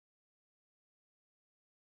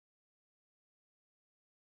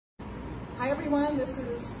everyone, this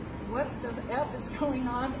is What the F is Going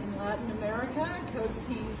On in Latin America,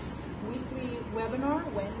 CODEPINK's weekly webinar,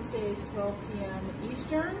 Wednesdays 12 p.m.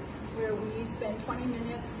 Eastern, where we spend 20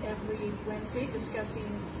 minutes every Wednesday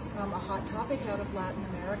discussing a hot topic out of Latin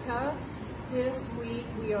America. This week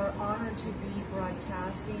we are honored to be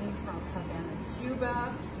broadcasting from Havana,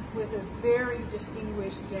 Cuba, with a very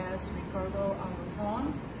distinguished guest, Ricardo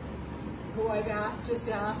Alonso, who I've just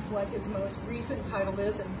asked what his most recent title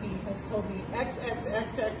is, and he has told me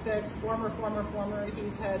XXXXX, former.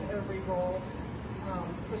 He's had every role,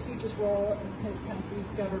 prestigious role in his country's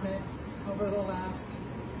government over the last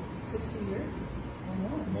 60 years or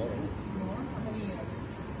more. More. How many years?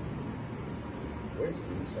 Well,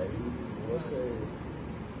 since I was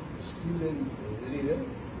a student leader,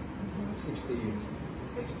 60 years.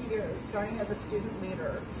 60 years, starting as a student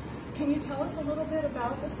leader. Can you tell us a little bit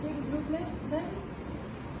about the student movement then?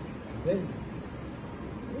 Then,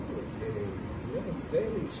 we have a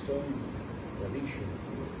very strong tradition.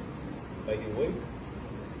 By the way,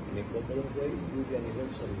 in a couple of days, will be an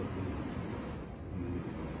anniversary of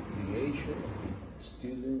the creation of the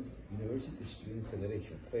University Student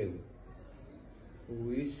Federation, FEU,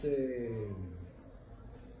 who is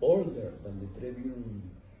older than the trade union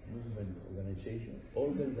movement organization,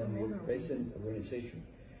 older than the present organization.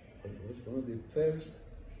 It was one of the first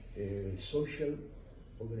social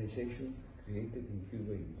organizations created in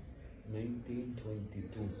Cuba in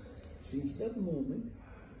 1922. Since that moment,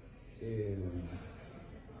 it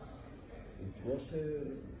was a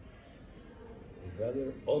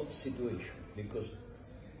rather odd situation, because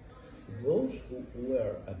those who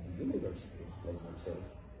were at the university, like myself,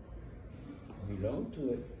 belonged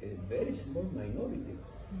to a very small minority.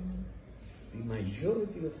 The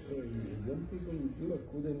majority of young people in Cuba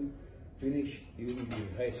couldn't finish even the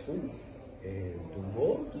high school to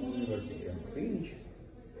go to university and finish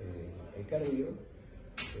a career.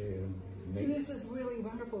 So this is really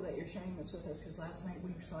wonderful that you're sharing this with us, because last night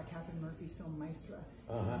we saw Catherine Murphy's film Maestra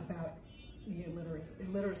about the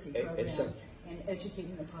illiteracy program and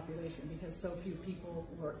educating the population, because so few people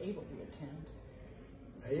were able to attend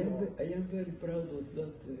school. I am very proud of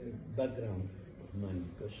that background of mine,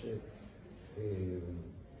 because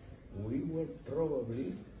we were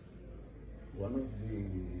probably one of the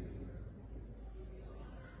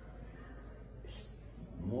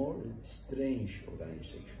more strange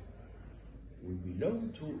organizations. We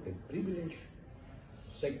belong to a privileged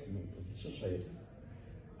segment of the society,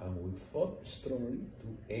 and we fought strongly to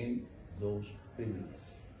end those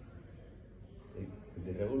privileges.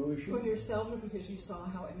 The revolution... For yourself, or because you saw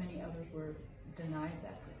how many others were denied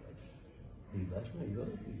that privilege? The vast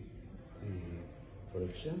majority. For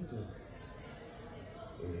example,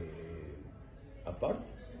 apart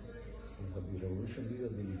from the revolution did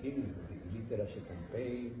at the beginning, with the literacy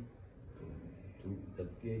campaign, that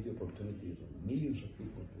gave the opportunity to millions of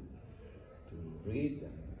people to read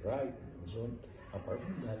and write and so on. Apart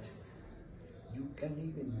from that, you can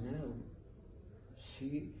even now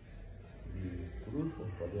see the truth of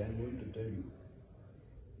what I am going to tell you.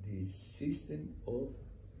 The system of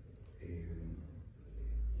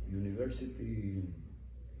university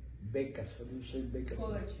becas, how do you say becas?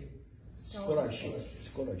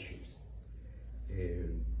 Scholarships.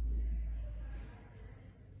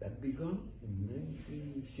 That began in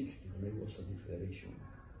 1960 when I was at the Federation,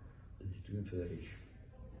 the Student Federation.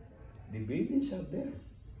 The buildings are there.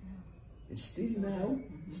 And still now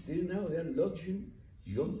they are lodging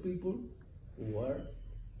young people who are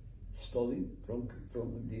studying from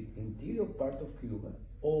the interior part of Cuba,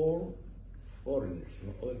 or foreigners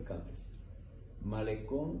from other countries.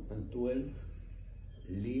 Malecon and 12,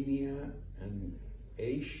 Linea and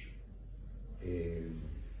H,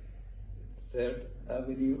 3rd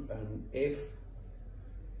Avenue and F.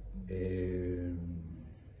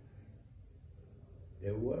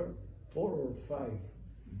 There were 4 or 5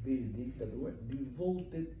 buildings that were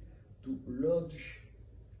devoted to lodge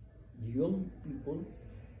young people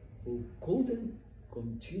who couldn't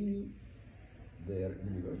continue their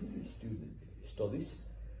university studies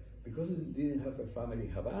because they didn't have a family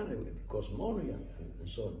in Havana with money and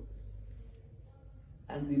so on.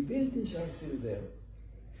 And the buildings are still there,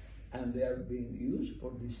 and they are being used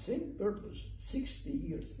for the same purpose 60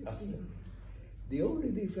 years after. The only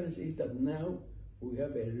difference is that now we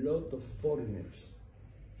have a lot of foreigners,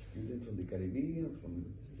 students from the Caribbean, from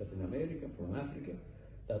Latin America, from Africa,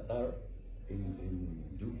 that are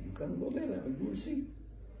you can go there and you will see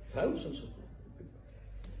thousands of people.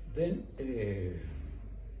 Then,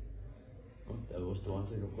 that was to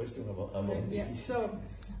answer your question about yeah.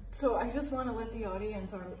 So I just want to let the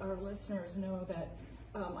audience, our listeners, know that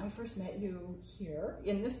I first met you here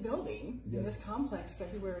in this building, in this complex,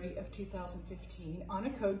 February of 2015, on a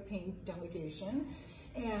CODEPINK delegation.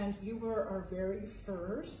 And you were our very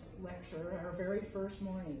first lecturer, our very first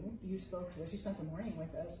morning. You spoke to us, you spent the morning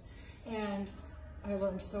with us. And I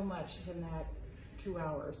learned so much in that 2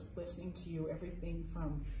 hours, listening to you, everything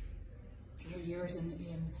from your years in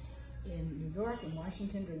New York and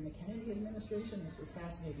Washington during the Kennedy administration. This was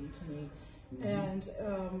fascinating to me. And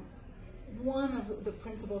one of the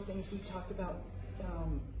principal things we talked about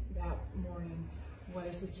that morning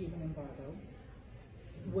was the Cuban embargo,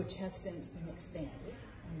 which has since been expanded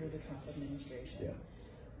under the Trump administration.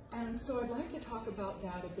 Yeah. And so I'd like to talk about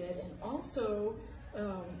that a bit, and also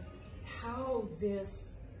how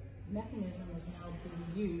this mechanism is now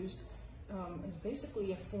being used as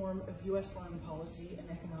basically a form of U.S. foreign policy and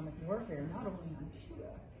economic warfare, not only on Cuba,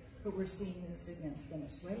 but we're seeing this against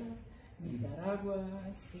Venezuela, Nicaragua,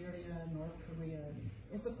 Syria, North Korea.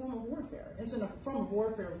 It's a form of warfare. It's a form of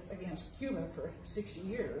warfare against Cuba for 60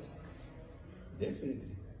 years.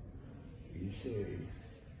 Definitely. It's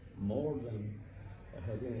more than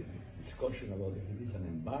having a discussion about if it is an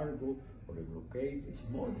embargo or a blockade. It's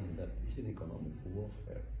more than that. It's an economic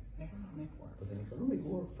warfare. Economic warfare. But an economic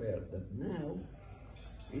warfare that now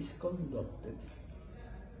is conducted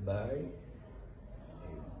by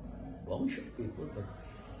a bunch of people that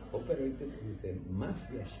operated with a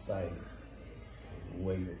mafia-style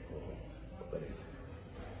way of operating.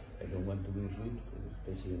 I don't want to be rude with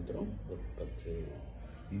President Trump, but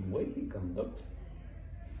the way he conducts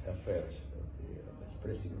affairs as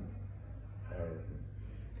president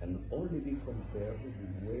can only be compared with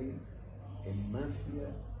the way a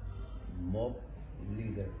mafia mob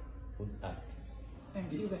leader would act. And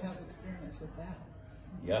Cuba has experience with that.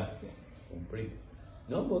 Yeah, completely.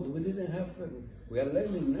 No, but we didn't have, we are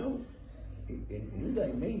learning now in new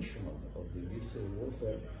dimension of this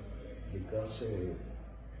warfare, because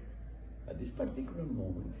at this particular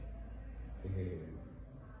moment, it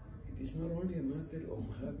is not only a matter of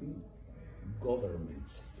having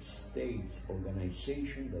governments, states,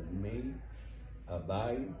 organizations that may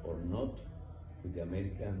abide or not with the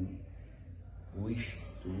American wish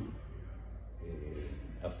to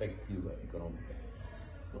affect Cuba economically.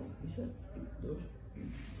 No, it's those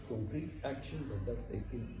concrete actions that are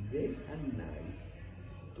taken day and night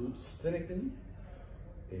to threaten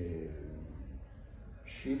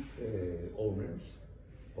ship owners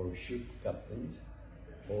or ship captains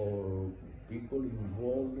or people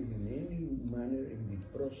involved in any manner in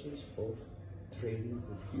the process of trading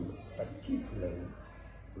with Cuba, particularly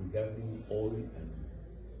regarding oil and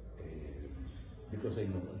because I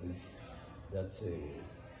know that's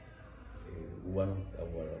one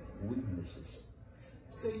of our weaknesses.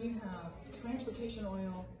 So you have transportation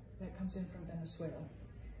oil that comes in from Venezuela,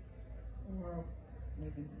 or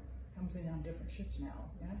maybe comes in on different ships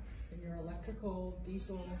now, yes? And your electrical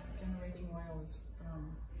diesel generating oil is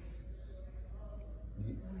from.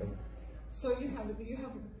 So you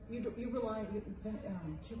rely.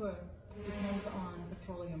 Cuba depends on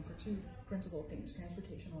petroleum for two principal things: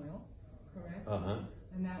 transportation oil, correct?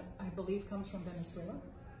 And that, I believe, comes from Venezuela.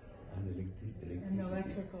 And electricity. And the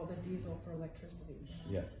electrical, the diesel for electricity.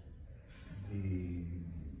 Yeah.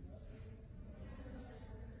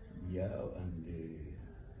 And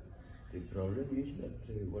the problem is that,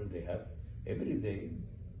 well, they have, every day,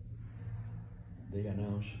 they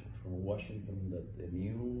announce from Washington that a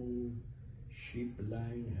new ship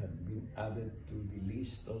line had been added to the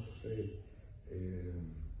list of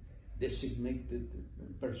designated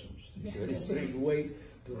persons. It's a very strange way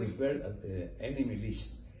to refer at the enemy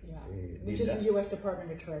list. Yeah, which is the U.S.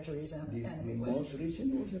 Department of Treasury's enemy list. The most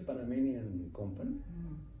recent was a Panamanian company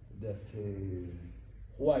that,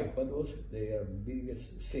 why? What was their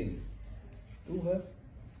biggest sin? To have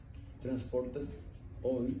transported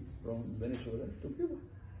oil from Venezuela to Cuba.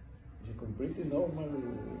 It's a completely normal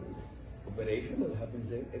operation that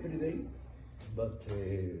happens every day, but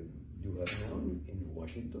you have now in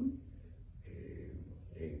Washington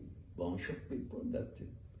a bunch of people that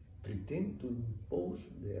pretend to impose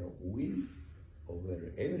their will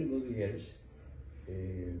over everybody else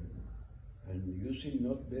and using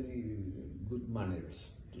not very good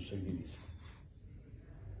manners, to say the least.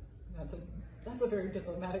 That's a very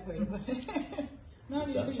diplomatic way to put it. Not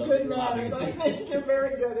using good manners. I think you're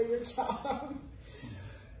very good at your job.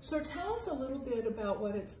 So tell us a little bit about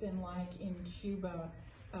what it's been like in Cuba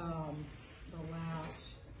the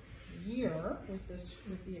last year with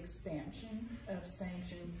the expansion of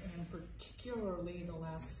sanctions, and particularly the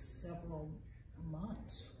last several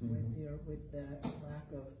months with the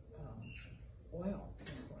lack of oil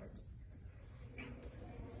imports.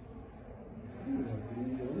 We have been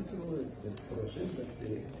the process that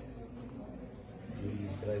you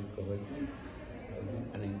described correctly,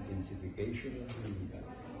 an intensification of the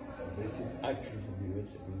aggressive actions of the U.S.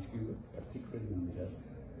 against Cuba, particularly in this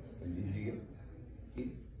year, it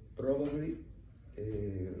probably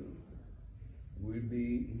will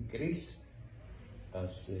be increased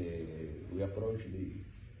as we approach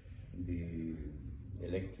the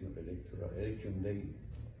election day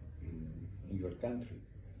in your country.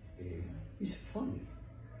 It's funny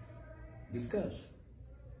because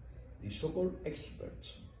the so-called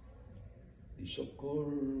experts, the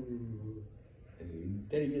so-called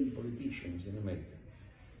intelligent politicians in America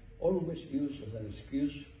always use as an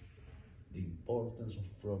excuse the importance of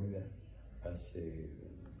Florida as an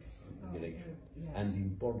election and the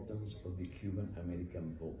importance of the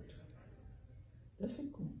Cuban-American vote. That's a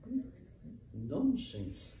complete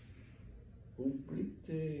nonsense, complete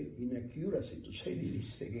inaccuracy, to say the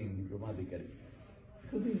least again diplomatically.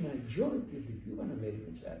 Because the majority of the Cuban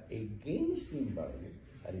Americans are against the embargo,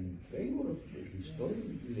 are in favor of the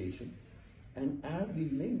restoring relations, and are the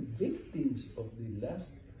main victims of the last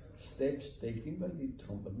steps taken by the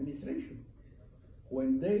Trump administration,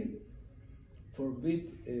 when they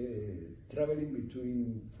forbid traveling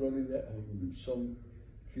between Florida and some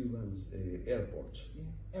Cuban airports.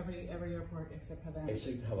 Yeah. Every airport except Havana.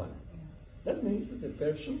 Except Havana. Yeah. That means that the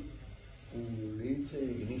person who lives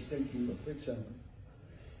in Eastern Cuba, for example,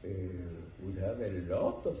 would have a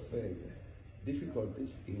lot of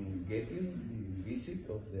difficulties in getting the visit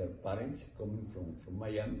of their parents coming from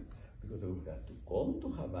Miami, because they would have to come to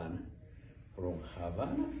Havana, from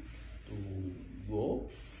Havana to go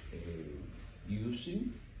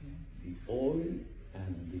using the oil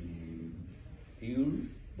and the fuel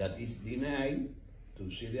that is denied to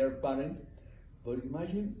see their parent. But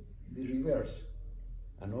imagine the reverse.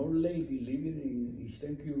 An old lady living in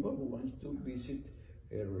Eastern Cuba who wants to visit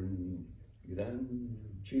her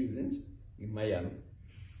grandchildren in Miami.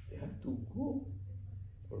 They have to go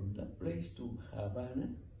from that place to Havana.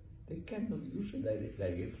 They cannot use a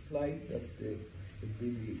direct flight that would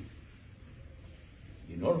be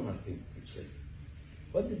the normal thing, itself.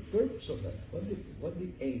 What the purpose of that? What the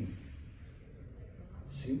aim?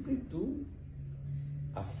 Simply to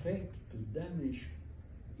affect, to damage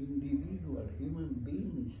individual human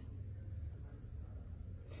beings.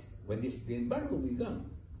 When the embargo began,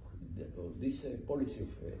 this policy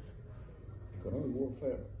of economic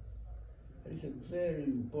warfare, there is a very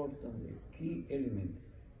important key element.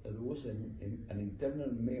 There was an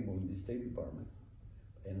internal memo in the State Department,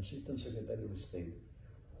 an Assistant Secretary of State,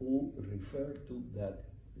 who referred to that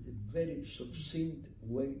as a very succinct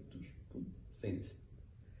way to put things.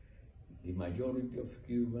 The majority of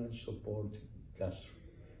Cubans support Castro.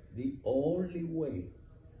 The only way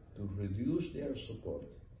to reduce their support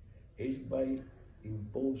is by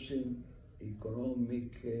imposing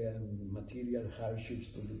economic and material hardships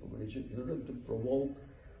to the population in order to provoke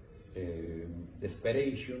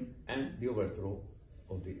desperation and the overthrow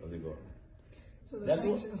of the government. So the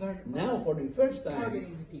sanctions are now for the first time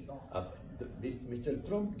targeting the people. Mr.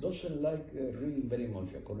 Trump doesn't like reading very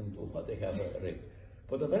much according to what they have read,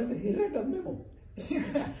 but apparently he read that memo.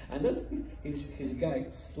 And that's his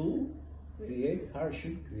guide to create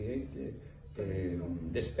hardship, create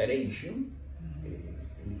desperation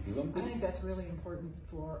in the Cuban people. I think that's really important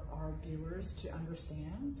for our viewers to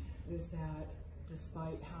understand, is that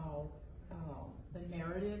despite how the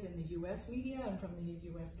narrative in the U.S. media and from the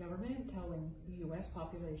U.S. government telling the U.S.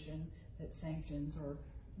 population that sanctions are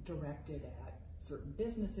directed at certain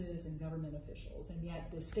businesses and government officials, and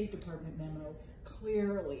yet the State Department memo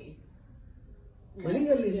clearly the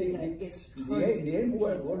aim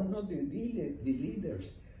were not the leaders,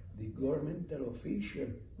 the governmental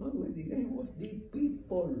officials. No, the aim was the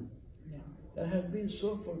people that have been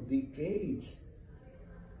so for decades.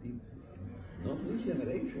 Not this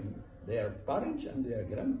generation. Their parents and their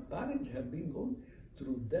grandparents have been going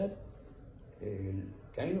through that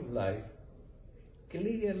kind of life,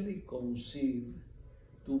 clearly conceived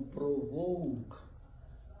to provoke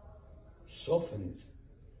suffering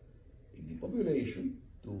in the population,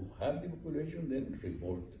 to have the population then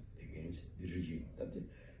revolt against the regime. That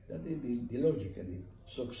is the logically,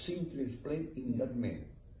 succinctly explained in that memo.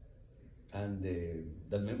 And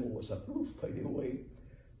that memo was approved, by the way,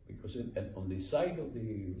 because on the side of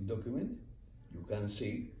the document, you can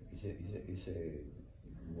see it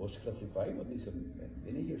was classified, but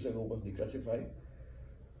many years ago was declassified.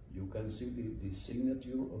 You can see the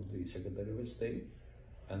signature of the Secretary of State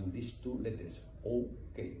and these two letters,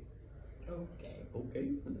 OK. Okay. OK.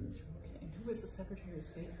 And who was the Secretary of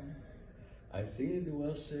State then? I think it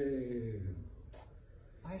was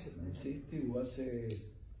I should know. it was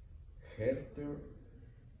Herter,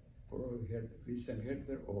 probably Christian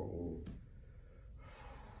Herter, or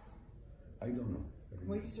I don't know.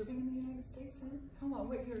 Were you serving in the United States then? How long?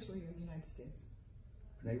 What years were you in the United States?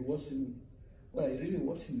 And I was in, well, I really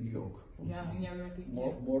was in New York. Yeah,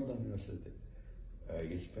 More than university.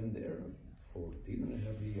 I spent there 14 and a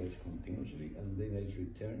half years continuously, and then I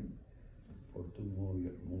returned for 2 more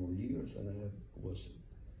years, and I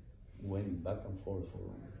went back and forth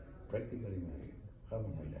for practically half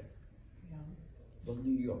of my life. Yeah. But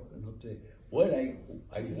New York, not well. I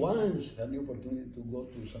once had the opportunity to go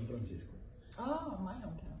to San Francisco. Oh, my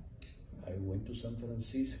hometown. I went to San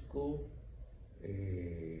Francisco,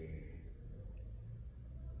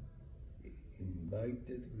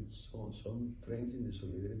 invited with some friends in the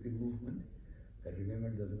Solidarity movement. I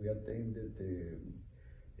remember that we attended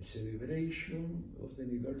a celebration of the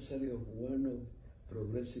anniversary of one of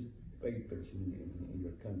progressive papers in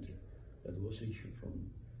your country that was issued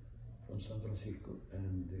from San Francisco,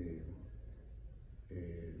 and a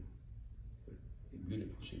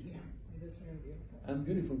beautiful city. Yeah, it is very beautiful. And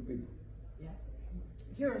beautiful people. Yes.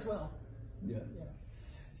 Here as well. Yeah. Yeah.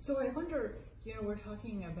 So I wonder, we're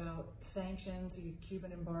talking about sanctions, the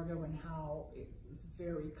Cuban embargo, and how it's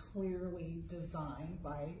very clearly designed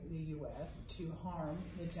by the U.S. to harm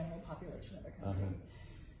the general population of the country.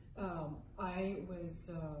 I was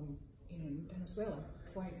in Venezuela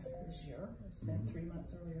twice this year. I spent 3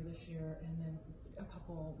 months earlier this year, and then a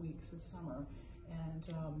couple weeks this summer. And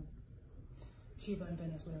Cuba and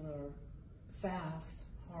Venezuela are fast,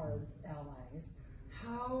 hard allies.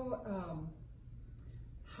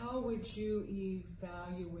 How would you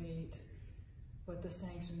evaluate what the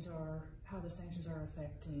sanctions are, how the sanctions are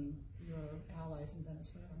affecting your allies in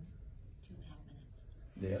Venezuela? 2.5 minutes.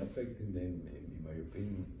 They are affecting them, in my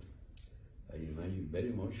opinion, I imagine,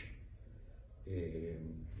 very much.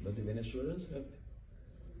 But the Venezuelans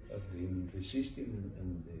have been resisting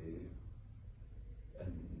and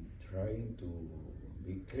trying to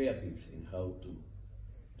be creative in how to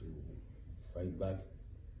fight back.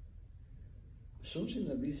 Something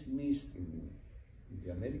that is missed in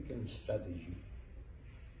the American strategy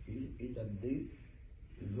is that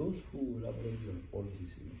those who elaborate your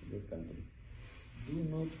policies in your country do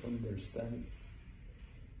not understand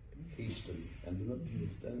history and do not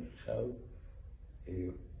understand how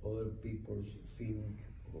other people think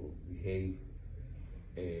or behave.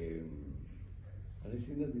 And I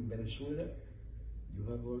think that in Venezuela you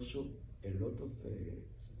have also a lot of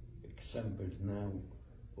examples now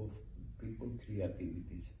of people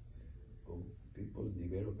creativities, of people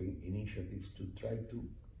developing initiatives to try to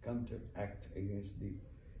counteract against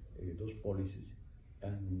those policies.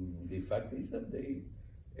 And the fact is that they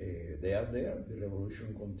are there. The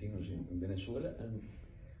revolution continues in Venezuela, and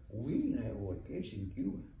we, in our case in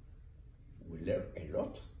Cuba, we learned a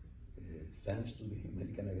lot thanks to the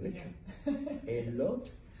American aggression. Yes. A lot.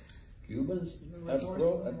 Cubans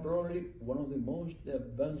are probably one of the most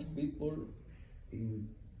advanced people in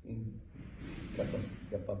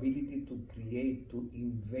capability to create, to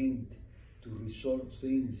invent, to resolve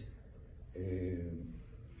things. I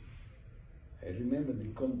remember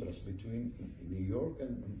the contrast between New York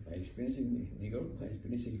and my experience in New York, my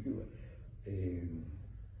experience in Cuba.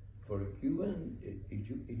 For a Cuban,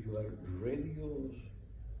 if your radios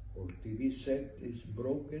or TV set is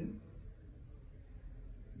broken,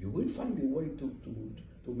 you will find a way to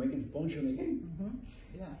make it function again. Mm-hmm.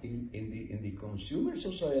 Yeah. In the consumer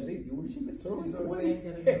society, you will simply throw it away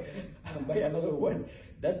and buy another one.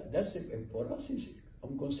 That's for us is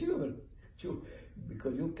inconceivable, too,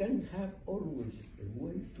 because you can have always a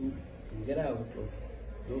way to get out of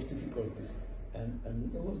those difficulties, and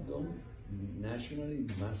it was done nationally,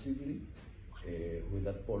 massively, with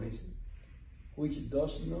that policy, which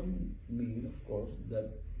does not mean, of course,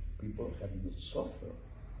 that people have not suffered.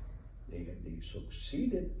 They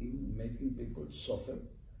succeeded in making people suffer,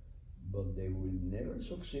 but they will never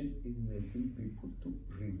succeed in making people to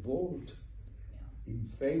revolt in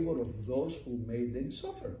favor of those who made them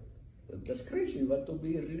suffer. That's crazy. You have to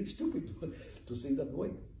be really stupid to think that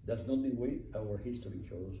way. That's not the way our history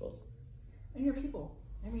shows us. And your people.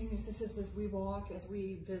 I mean, as we walk, as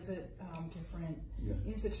we visit different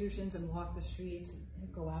institutions and walk the streets,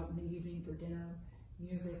 and go out in the evening for dinner,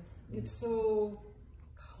 music, it's so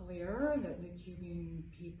clear that the Cuban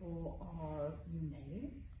people are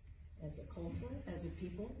united as a culture, as a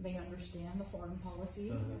people. They understand the foreign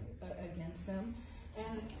policy against them.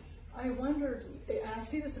 And I wondered, I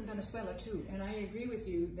see this in Venezuela too, and I agree with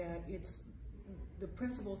you that it's the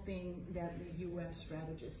principal thing that the U.S.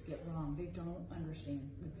 strategists get wrong. They don't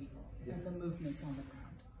understand the people and the movements on the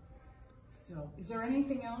ground. So, is there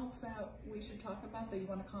anything else that we should talk about that you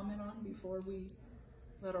want to comment on before we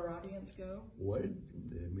let our audience go? Well,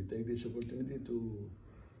 let me take this opportunity to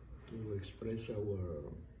express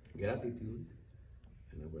our gratitude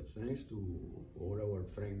and our thanks to all our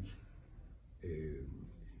friends in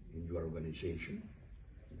your organization,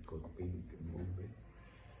 the CODEPINK movement,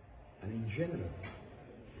 and in general,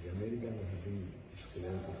 the Americans that have been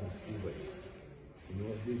together from Cuba in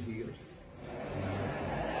all these years.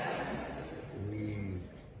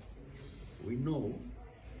 We know,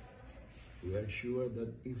 we are sure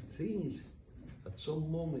that if things at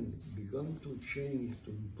some moment began to change,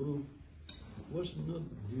 to improve, it was not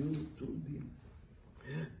due to the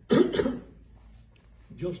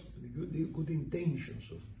just the good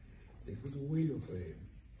intentions of the goodwill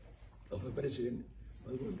of a president,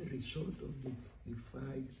 but was the result of the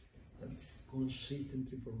fight that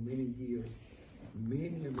consistently for many years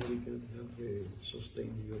many Americans have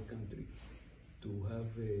sustained in your country to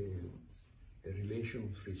have a relation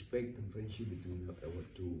of respect and friendship between our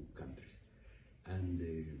two countries. And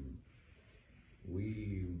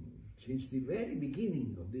we, since the very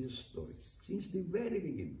beginning of this story, since the very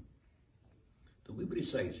beginning, to be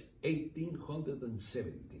precise,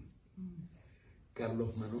 1870,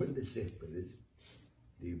 Carlos Manuel de Céspedes,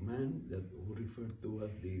 the man that who referred to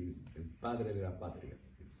as the padre de la patria,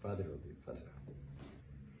 the father of the fatherland,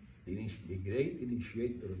 the great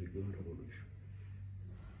initiator of the Cuban Revolution,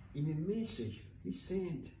 in a message he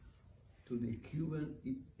sent to the Cuban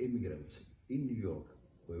immigrants in New York,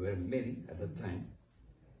 there were many at that time,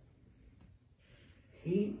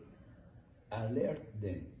 he alerted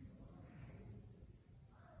them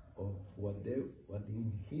of what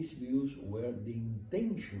in his views were the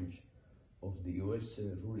intentions of the U.S.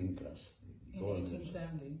 Ruling class. In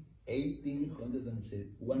 1870.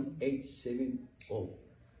 1870.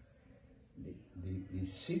 The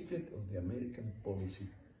secret of the American policy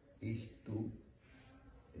is to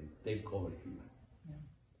take over Cuba. Yeah.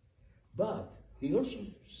 But he also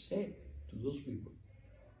said to those people,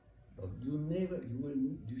 but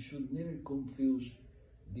you should never confuse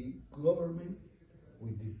the government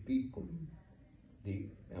with the people. The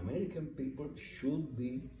American people should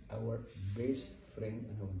be our best friend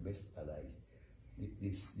and our best allies.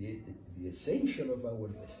 The essential of our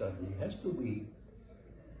strategy has to be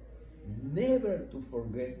never to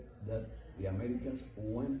forget that the Americans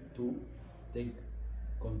want to take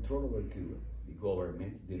control over Cuba, the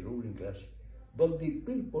government, the ruling class, but the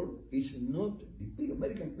people is not, the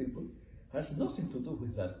American people has nothing to do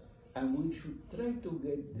with that, and we should try to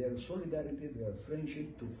get their solidarity, their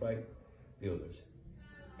friendship to fight the others.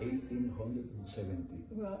 1870.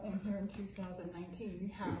 Well, and here in 2019, you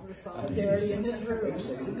have the solidarity in this room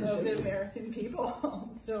of the American people.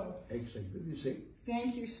 So, exactly the same.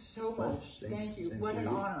 Thank you so much. Thank you. What an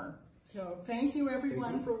honor. So, thank you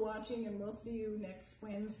everyone for watching, and we'll see you next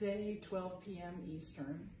Wednesday, 12 p.m.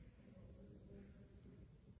 Eastern.